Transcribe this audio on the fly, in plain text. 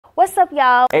what's up,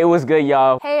 y'all? Hey, what's good,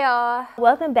 y'all? Hey, y'all.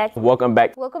 Welcome back. Welcome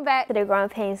back To the Growing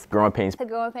Painz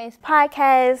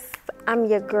podcast. I'm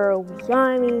your girl,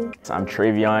 Yanni. I'm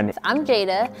Tre'Vion. I'm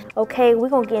Jada. Okay, we're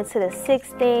gonna get into the six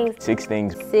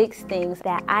things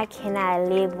that I cannot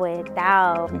live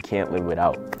without. We can't live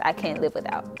without. I can't live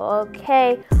without.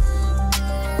 Okay.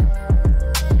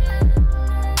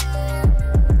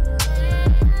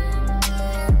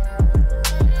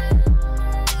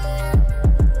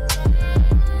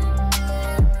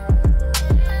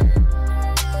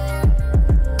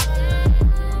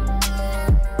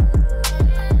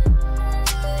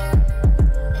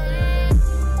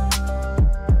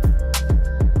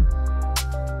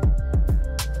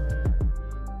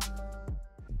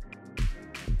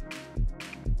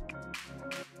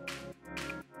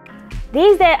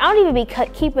 These days, I don't even be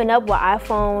keeping up with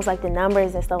iPhones, like the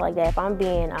numbers and stuff like that, if I'm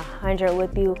being 100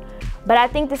 with you. But I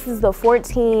think this is the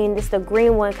 14, this is the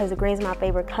green one, because the green's my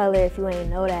favorite color, if you ain't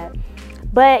know that.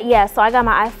 But yeah, so I got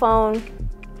my iPhone.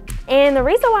 And the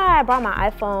reason why I brought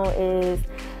my iPhone is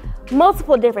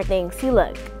multiple different things. See,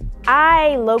 look,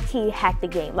 I low-key hacked the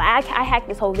game. Like, I hacked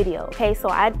this whole video, okay? So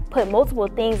I put multiple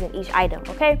things in each item,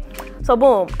 okay? So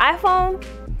boom, iPhone.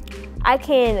 I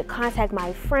can contact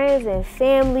my friends and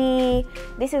family.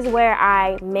 This is where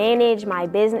I manage my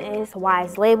business,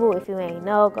 Wise Label. If you ain't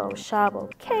know, go shop,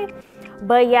 okay?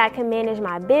 But yeah, I can manage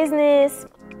my business.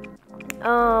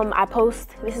 I post,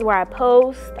 this is where I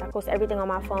post everything on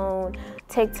my phone,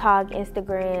 TikTok,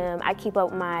 Instagram. I keep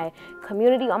up with my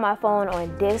community on my phone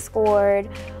on Discord.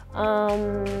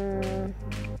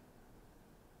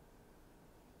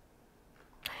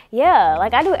 Yeah,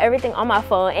 like I do everything on my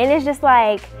phone, and it's just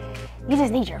like, you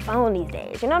just need your phone these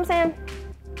days, you know what I'm saying?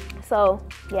 So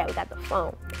yeah, we got the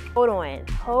phone. Hold on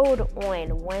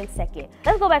 1 second.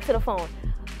 Let's go back to the phone.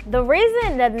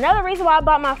 Another reason why I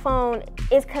bought my phone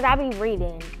is because I be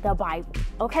reading the Bible,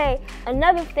 okay?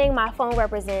 Another thing my phone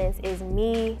represents is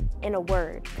me in a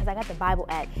word, because I got the Bible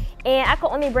app. And I could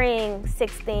only bring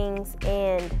 6 things,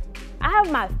 and I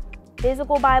have my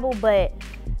physical Bible, but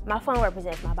my phone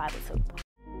represents my Bible too.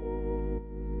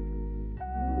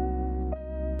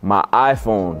 My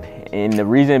iPhone, and the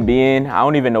reason being, I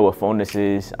don't even know what phone this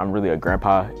is. I'm really a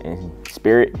grandpa in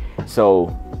spirit,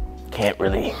 so I can't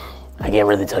really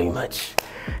tell you much.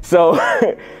 So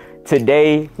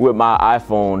today with my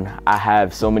iPhone, I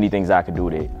have so many things I can do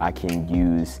with it. I can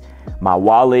use my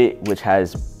wallet, which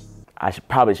has,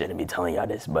 probably shouldn't be telling y'all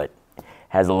this, but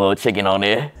has a little chicken on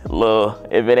there.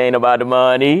 If it ain't about the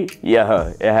money,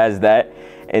 yeah, it has that.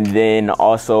 And then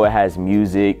also it has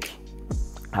music.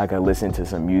 I can listen to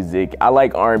some music. I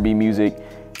like R&B music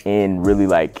and really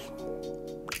like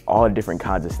all different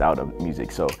kinds of style of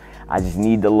music. So I just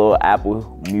need the little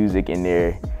Apple Music in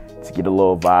there to get a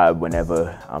little vibe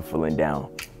whenever I'm feeling down.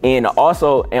 And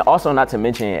also not to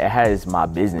mention, it has my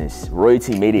business,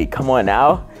 Royalty Made It. Come on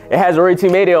now. It has Royalty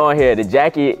Made It on here. The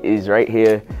jacket is right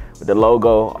here with the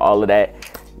logo, all of that.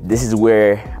 This is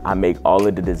where I make all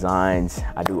of the designs.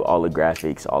 I do all the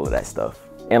graphics, all of that stuff.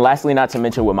 And lastly, not to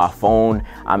mention, with my phone,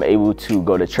 I'm able to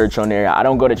go to church on there. I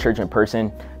don't go to church in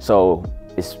person, so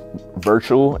it's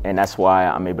virtual, and that's why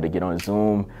I'm able to get on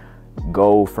Zoom,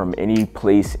 go from any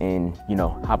place and, you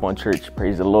know, hop on church.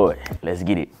 Praise the Lord. Let's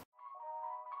get it.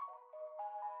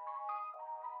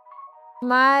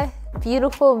 My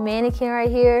beautiful mannequin right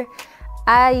here,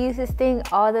 I use this thing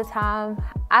all the time.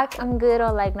 I'm good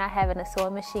on like not having a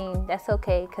sewing machine. That's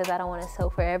okay, because I don't want to sew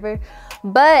forever.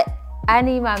 But I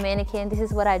need my mannequin. This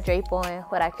is what I drape on,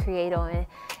 what I create on.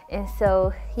 And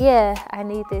so, yeah, I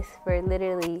need this for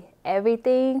literally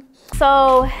everything.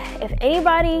 So if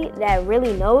anybody that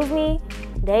really knows me,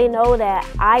 they know that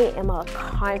I am a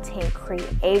content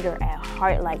creator at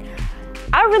heart. Like,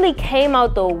 I really came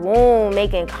out the womb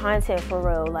making content for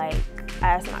real. Like, I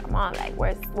asked my mom, like,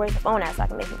 where's the phone at so I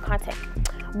can make some content?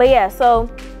 But yeah,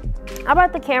 so I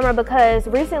brought the camera because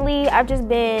recently I've just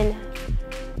been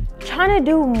trying to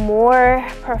do more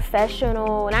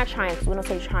professional, not trying, because we don't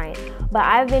say trying, but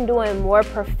I've been doing more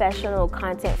professional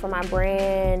content for my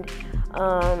brand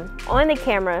on the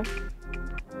camera.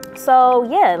 So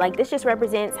yeah, like this just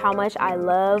represents how much I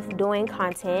love doing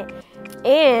content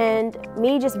and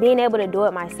me just being able to do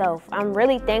it myself. I'm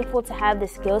really thankful to have the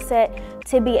skill set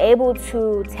to be able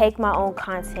to take my own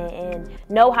content and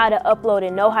know how to upload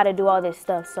and know how to do all this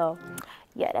stuff. So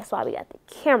yeah, that's why we got the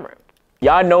camera.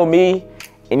 Y'all know me.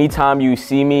 Anytime you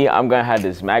see me, I'm gonna have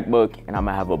this MacBook and I'm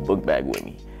gonna have a book bag with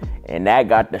me. And that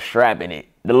got the strap in it.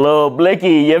 The little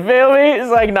blicky, you feel me? It's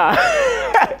like, nah.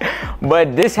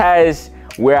 But this has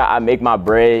where I make my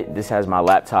bread. This has my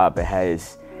laptop. It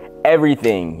has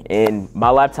everything. And my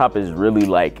laptop is really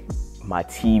like my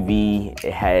TV.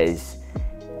 It has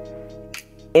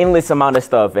endless amount of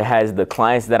stuff. It has the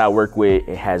clients that I work with.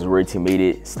 It has royalty made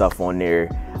it stuff on there.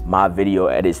 My video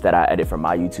edits that I edit for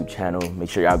my YouTube channel. Make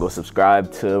sure y'all go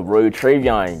subscribe to Royal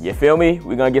Tre'Vion. You feel me?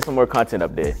 We're gonna get some more content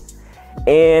up there.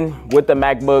 And with the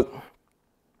MacBook,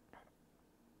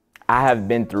 I have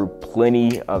been through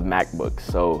plenty of MacBooks.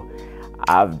 So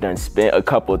I've spent a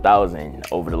couple thousand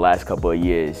over the last couple of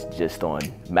years just on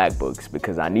MacBooks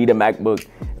because I need a MacBook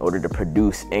in order to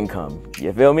produce income.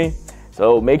 You feel me?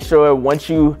 So make sure when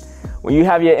you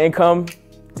have your income,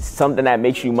 something that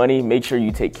makes you money, make sure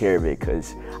you take care of it,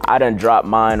 because I done dropped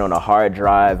mine on a hard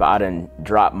drive. I done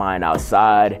dropped mine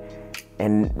outside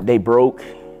and they broke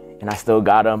and I still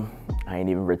got them. I ain't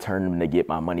even returned them to get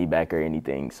my money back or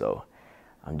anything. So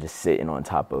I'm just sitting on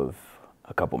top of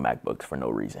a couple MacBooks for no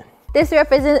reason. This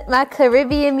represents my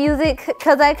Caribbean music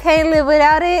because I can't live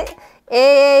without it.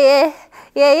 Yeah,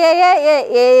 yeah, yeah, yeah, yeah, yeah,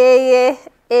 yeah, yeah,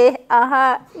 yeah,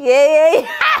 yeah, yeah, yeah.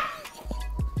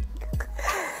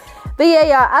 But yeah,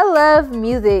 y'all, I love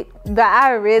music, but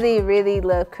I really, really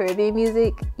love Caribbean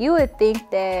music. You would think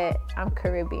that I'm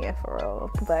Caribbean for real,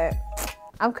 but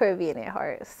I'm Caribbean at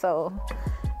heart. So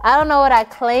I don't know what I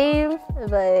claim,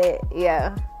 but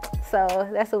yeah. So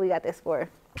that's what we got this for.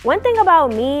 One thing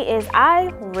about me is I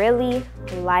really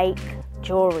like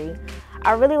jewelry.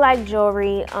 I really like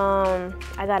jewelry. I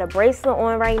got a bracelet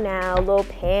on right now, a little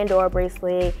Pandora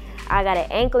bracelet. I got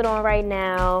an anklet on right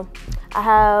now. I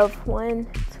have 1,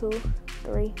 2,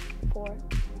 3, 4,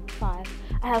 5.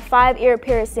 I have 5 ear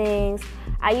piercings.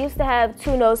 I used to have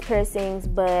 2 nose piercings,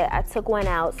 but I took one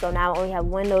out, so now I only have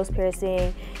 1 nose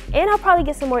piercing. And I'll probably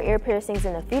get some more ear piercings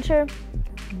in the future.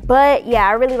 But yeah,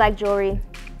 I really like jewelry.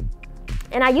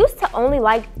 And I used to only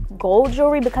like gold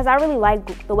jewelry because I really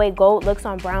like the way gold looks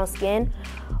on brown skin.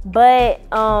 But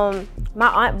my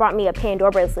aunt brought me a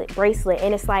Pandora bracelet,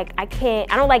 and it's like I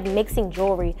don't like mixing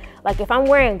jewelry. Like if I'm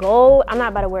wearing gold, I'm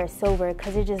not about to wear silver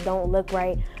because it just don't look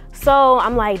right. So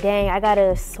I'm like, dang, I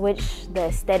gotta switch the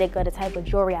aesthetic of the type of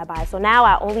jewelry I buy. So now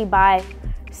I only buy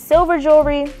silver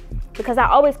jewelry because I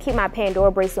always keep my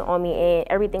Pandora bracelet on me and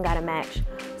everything gotta match.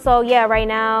 So yeah, right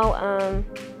now,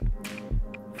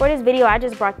 for this video, I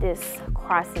just brought this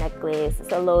cross necklace.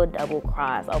 It's a little double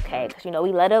cross, okay? Because, you know,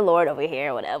 we love the Lord over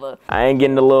here, whatever. I ain't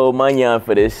getting a little money on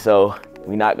for this, so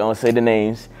we're not gonna say the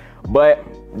names. But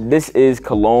this is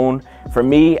cologne. For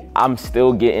me, I'm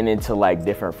still getting into like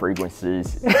different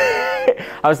fragrances.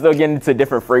 I'm still getting into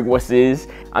different fragrances.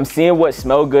 I'm seeing what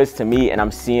smells good to me, and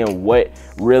I'm seeing what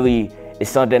really is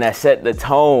something that set the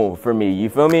tone for me. You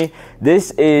feel me?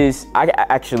 This is, I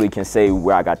actually can say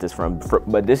where I got this from,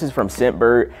 but this is from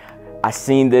Scentbird. I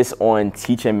seen this on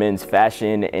Teaching Men's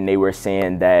Fashion, and they were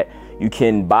saying that you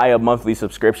can buy a monthly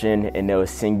subscription and they'll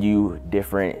send you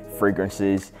different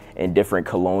fragrances and different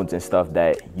colognes and stuff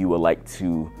that you would like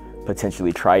to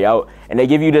potentially try out. And they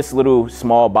give you this little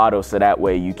small bottle so that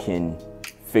way you can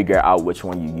figure out which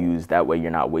one you use. That way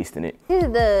you're not wasting it. This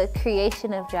is the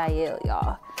creation of Jael,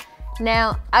 y'all.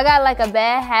 Now, I got like a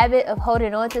bad habit of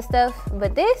holding on to stuff,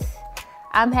 but this,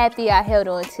 I'm happy I held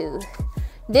on to.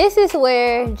 This is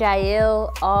where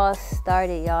Jael all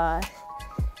started, y'all.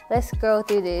 Let's scroll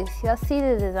through this. Y'all see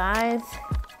the designs?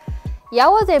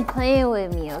 Y'all wasn't playing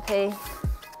with me, okay?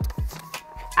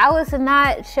 I was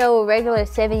not show regular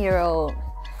 7-year-old.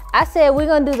 I said we're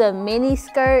gonna do the mini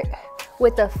skirt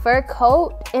with the fur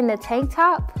coat and the tank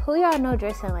top. Who y'all know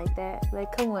dressing like that?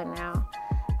 Like, come on now.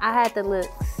 I had the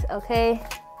looks, okay?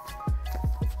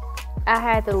 I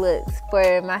had the looks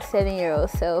for my 7-year-old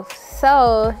self.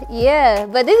 So yeah,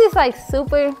 but this is like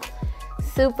super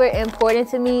important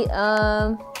to me.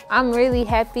 I'm really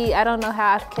happy. I don't know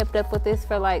how I've kept up with this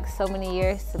for like so many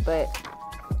years, but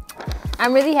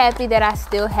I'm really happy that I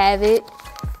still have it.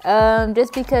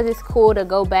 Just because it's cool to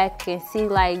go back and see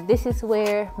like this is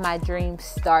where my dreams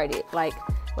started. Like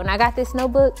when I got this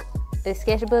notebook, this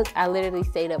sketchbook, I literally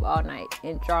stayed up all night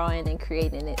and drawing and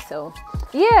creating it. So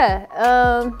yeah,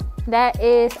 that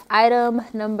is item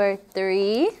number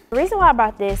 3. The reason why I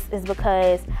brought this is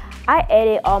because I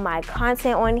edit all my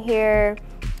content on here.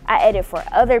 I edit for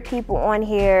other people on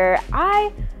here.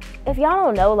 If y'all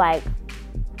don't know, like,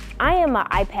 I am an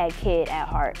iPad kid at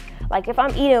heart. Like, if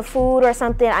I'm eating food or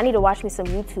something, I need to watch me some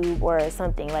YouTube or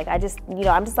something. Like, I'm just an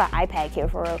iPad kid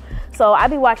for real. So I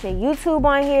be watching YouTube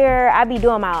on here. I be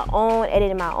doing my own,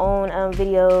 editing my own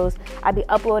videos. I be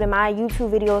uploading my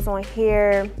YouTube videos on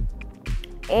here.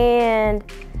 And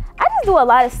I just do a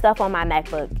lot of stuff on my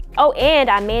MacBook. Oh, and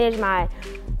I manage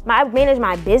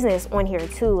my business on here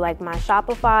too, like my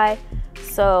Shopify.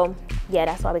 So yeah,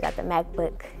 that's why we got the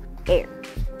MacBook Air.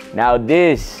 Now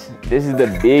this is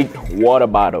the big water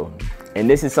bottle. And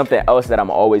this is something else that I'm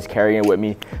always carrying with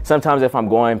me. Sometimes if I'm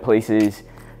going places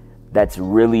that's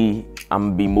really, I'm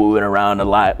gonna be moving around a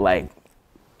lot, like,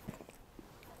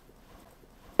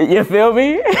 you feel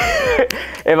me?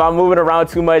 If I'm moving around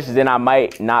too much, then I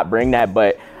might not bring that,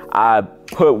 but I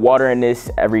put water in this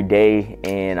every day,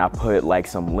 and I put like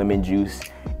some lemon juice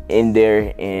in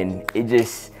there, and it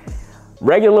just,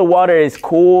 regular water is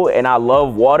cool and I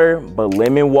love water, but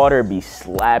lemon water be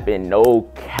slapping, no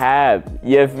cap.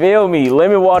 You feel me?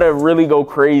 Lemon water really go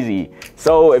crazy.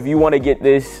 So if you want to get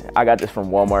this, I got this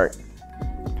from Walmart.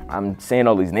 I'm saying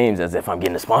all these names as if I'm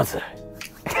getting a sponsor.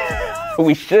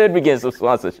 We should be getting some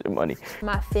sponsorship money.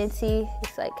 My Fenty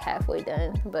is like halfway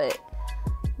done, but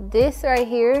this right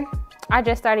here, I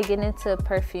just started getting into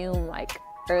perfume like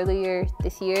earlier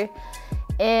this year.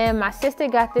 And my sister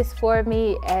got this for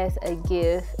me as a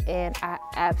gift, and I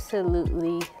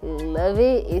absolutely love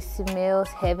it. It smells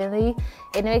heavenly,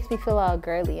 and it makes me feel all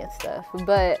girly and stuff.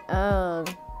 But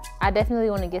I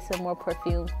definitely want to get some more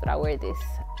perfumes, but I wear this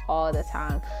all the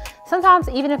time. Sometimes,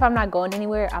 even if I'm not going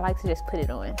anywhere, I like to just put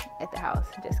it on at the house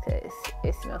just because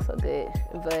it smells so good.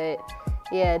 But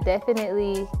yeah,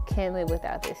 definitely can't live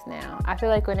without this now. I feel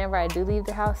like whenever I do leave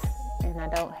the house and I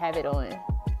don't have it on,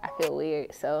 I feel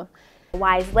weird, so.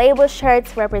 Wise Label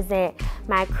shirts represent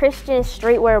my Christian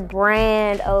streetwear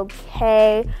brand,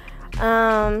 okay?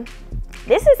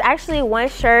 This is actually one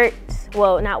shirt,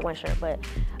 well, not one shirt, but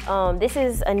this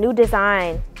is a new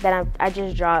design that I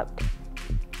just dropped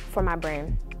for my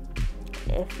brand.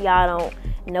 If y'all don't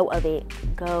know of it,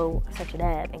 go search it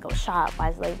up and go shop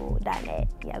wiselabel.net.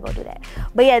 Yeah, go do that.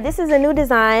 But yeah, this is a new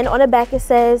design. On the back it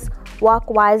says, walk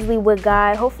wisely with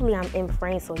God. Hopefully I'm in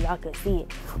frame so y'all can see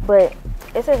it. But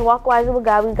it says walk wisely with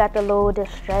God. We got the little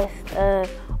distressed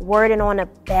wording on the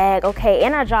bag. Okay,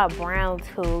 and I dropped brown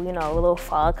too, you know, a little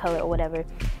fall color or whatever.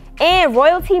 And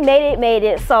Royalty made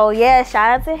it. So yeah,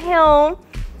 shout out to him.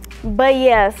 But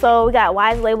yeah, so we got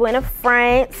Wise Label in the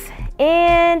front.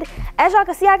 And as y'all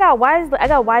can see, I got Wise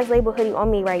Label hoodie on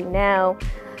me right now.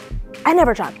 I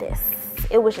never dropped this.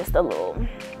 It was just a little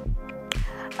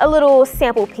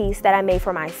sample piece that I made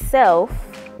for myself.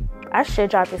 I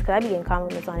should drop this because I be getting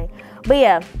compliments on it. But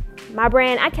yeah, my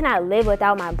brand, I cannot live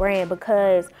without my brand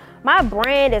because my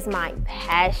brand is my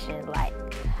passion. Like,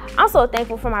 I'm so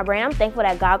thankful for my brand. I'm thankful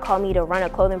that God called me to run a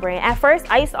clothing brand. At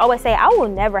first, I used to always say I will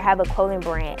never have a clothing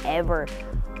brand ever.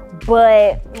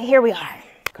 But here we are.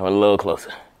 Coming a little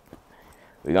closer.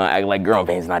 We're gonna act like Girl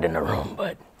Painz not in the room,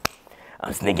 but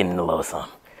I'm sneaking in a little something.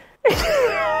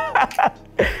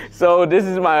 So this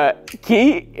is my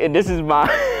key, and this is my...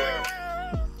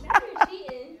 You're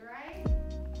cheating, right?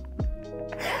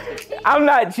 I'm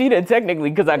not cheating technically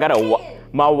because I got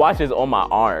my watch is on my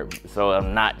arm, so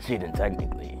I'm not cheating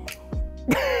technically.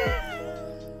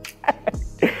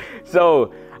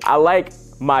 So I like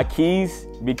my keys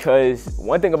because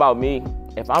one thing about me,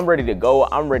 if I'm ready to go,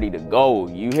 I'm ready to go.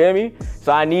 You hear me?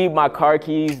 So I need my car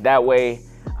keys. That way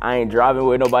I ain't driving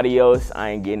with nobody else.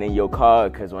 I ain't getting in your car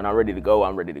because when I'm ready to go,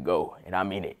 I'm ready to go. And I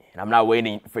mean it. And I'm not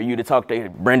waiting for you to talk to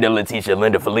Brenda, Leticia,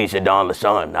 Linda, Felicia, Dawn,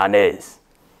 LaShawn, Inez.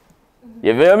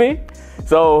 You feel me?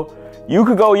 So you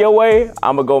could go your way,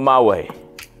 I'm gonna go my way.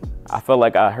 I feel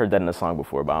like I heard that in a song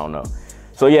before, but I don't know.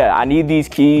 So yeah, I need these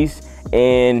keys,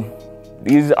 and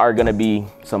these are gonna be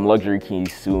some luxury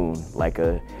keys soon. Like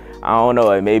I don't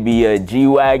know, maybe a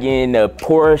G-Wagon, a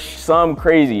Porsche, something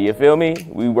crazy, you feel me?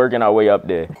 We working our way up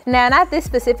there. Now, not this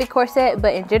specific corset,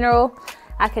 but in general,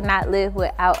 I cannot live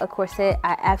without a corset.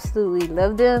 I absolutely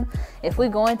love them. If we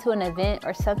go into an event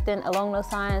or something along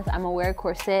those lines, I'm gonna wear a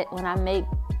corset. When I make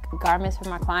garments for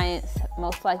my clients,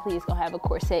 most likely it's gonna have a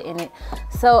corset in it.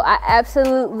 So I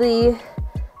absolutely,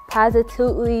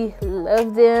 positively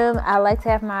love them. I like to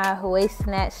have my waist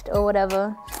snatched or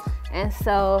whatever. And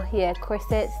so yeah,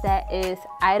 corsets, that is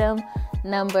item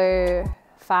number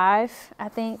 5, I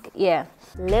think. Yeah.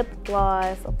 Lip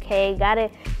gloss, okay,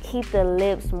 gotta keep the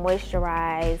lips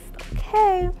moisturized,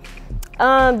 okay.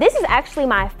 This is actually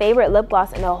my favorite lip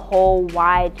gloss in the whole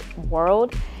wide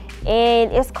world, and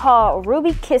it's called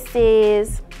Ruby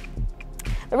Kisses.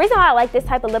 The reason why I like this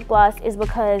type of lip gloss is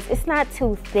because it's not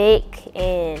too thick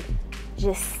and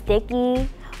just sticky,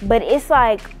 but it's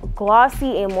like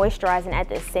glossy and moisturizing at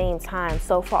the same time.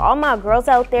 So for all my girls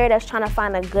out there that's trying to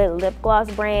find a good lip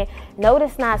gloss brand, no,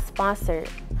 it's not sponsored,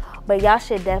 but y'all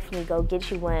should definitely go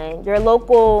get you one. Your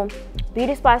local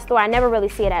beauty spot store. I never really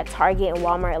see it at Target and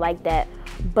Walmart like that,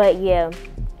 but yeah,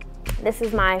 this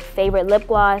is my favorite lip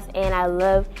gloss, and I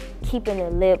love keeping the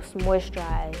lips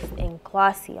moisturized and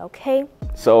glossy, okay?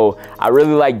 So I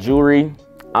really like jewelry.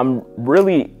 I'm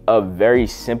really a very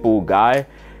simple guy.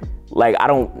 like I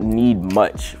don't need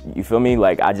much, you feel me?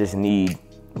 Like I just need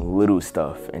little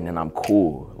stuff and then I'm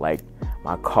cool. Like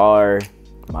my car,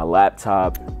 my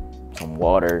laptop, some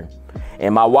water,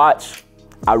 and my watch.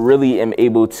 I really am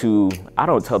able to, I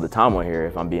don't tell the time on here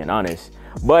if I'm being honest,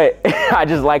 but I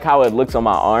just like how it looks on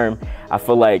my arm. I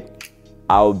feel like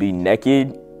I'll be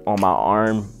naked on my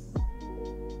arm,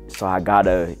 so I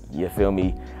gotta, you feel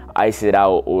me, ice it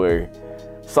out or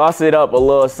sauce it up a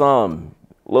little something,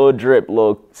 little drip,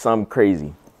 little something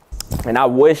crazy. And I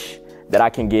wish that I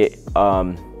can get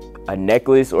a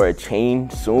necklace or a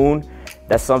chain soon.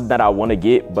 That's something that I want to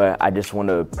get, but I just want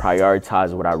to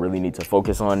prioritize what I really need to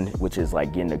focus on, which is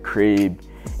like getting a crib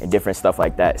and different stuff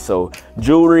like that. So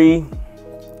jewelry,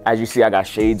 as you see, I got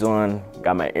shades on,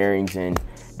 got my earrings and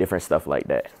different stuff like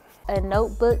that. A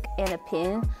notebook and a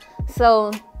pen.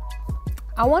 So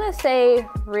I want to say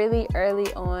really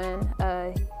early on,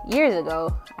 years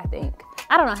ago, I think.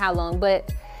 I don't know how long,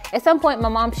 but at some point my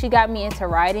mom, she got me into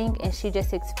writing, and she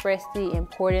just expressed the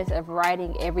importance of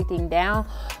writing everything down,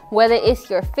 whether it's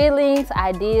your feelings,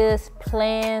 ideas,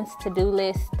 plans, to-do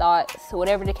lists, thoughts,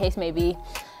 whatever the case may be.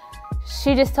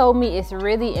 She just told me it's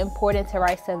really important to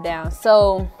write stuff down.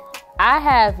 So I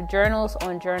have journals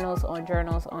on journals on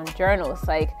journals on journals,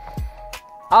 like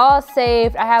all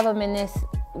saved. I have them in this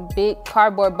big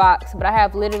cardboard box, but I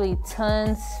have literally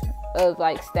tons of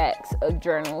like stacks of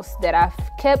journals that I've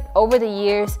kept over the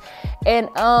years, and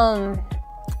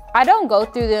I don't go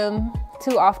through them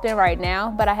too often right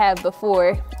now, but I have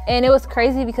before. And it was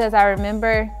crazy because I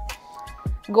remember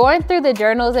going through the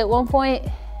journals at one point,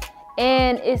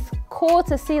 and it's cool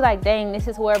to see like, dang, this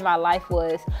is where my life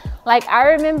was. Like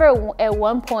I remember at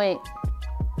one point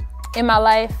in my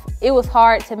life, it was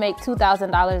hard to make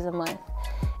 $2,000 a month.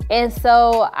 And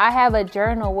so I have a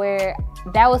journal where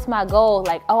that was my goal.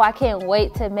 Like, oh, I can't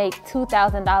wait to make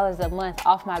 $2,000 a month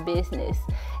off my business.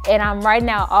 And I'm writing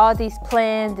out all these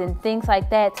plans and things like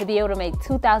that to be able to make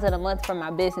 $2,000 a month from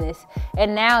my business.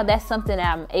 And now that's something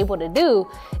that I'm able to do.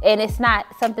 And it's not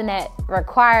something that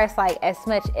requires like as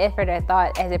much effort or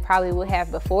thought as it probably would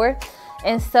have before.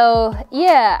 And so,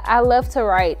 yeah, I love to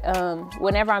write.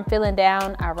 Whenever I'm feeling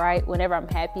down, I write. Whenever I'm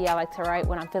happy, I like to write.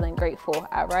 When I'm feeling grateful,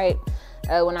 I write.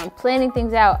 When I'm planning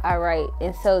things out, I write.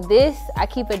 And so I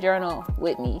keep a journal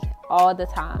with me all the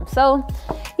time. So,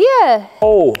 yeah.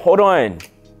 Oh, hold on.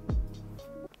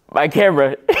 My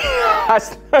camera. I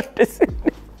stuck this in.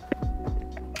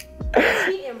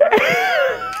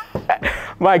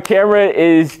 My camera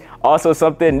is also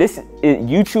something,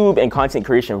 YouTube and content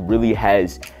creation really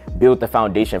has built the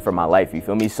foundation for my life, you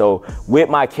feel me? So with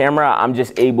my camera, I'm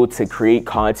just able to create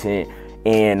content,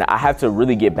 and I have to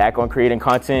really get back on creating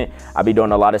content. I'll be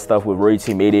doing a lot of stuff with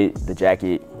Royalty Made It, the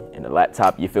jacket and the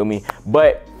laptop, you feel me?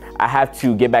 But I have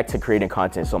to get back to creating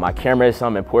content. So my camera is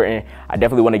something important. I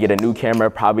definitely want to get a new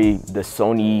camera, probably the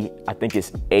Sony, I think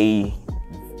it's A100,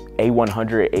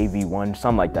 AV1,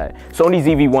 something like that. Sony's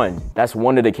EV1, that's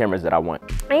one of the cameras that I want.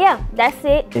 And yeah, that's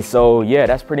it. And so, yeah,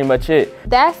 that's pretty much it.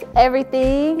 That's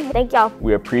everything. Thank y'all.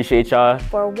 We appreciate y'all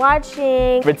for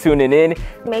watching. For tuning in.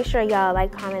 Make sure y'all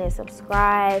like, comment, and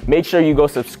subscribe. Make sure you go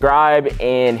subscribe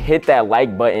and hit that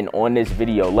like button on this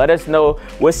video. Let us know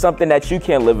what's something that you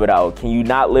can't live without. Can you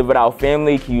not live without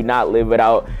family? Can you not live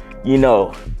without, you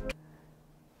know,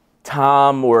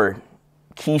 Tom or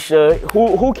Keisha?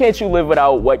 Who can't you live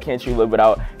without? What can't you live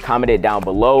without? Comment it down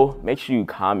below. Make sure you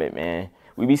comment, man.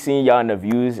 We be seeing y'all in the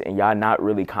views and y'all not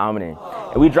really commenting.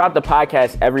 And we drop the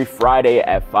podcast every Friday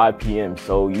at 5 p.m.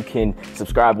 So you can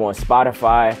subscribe on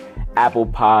Spotify, Apple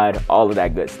Pod, all of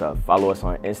that good stuff. Follow us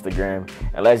on Instagram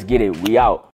and let's get it. We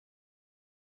out.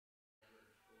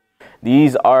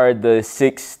 These are the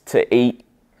 6 to 8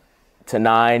 to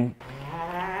 9.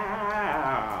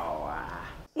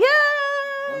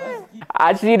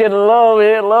 I cheated a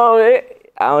little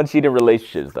bit. I don't cheat in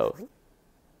relationships though.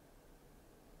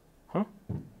 Huh?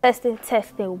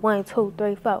 Testing, 1, 2,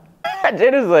 3, 4.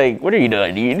 Jada's like, what are you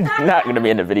doing? You're not gonna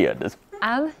be in the video at this.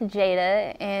 I'm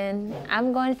Jada, and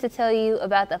I'm going to tell you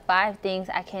about the 5 things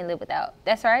I can't live without.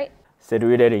 That's right. Said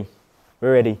we're ready.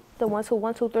 We're ready. The 1, 2,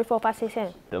 1, 2, 3, 4, 5, 6,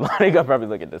 7. The line gonna probably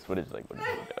look at this footage like, what is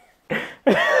he doing?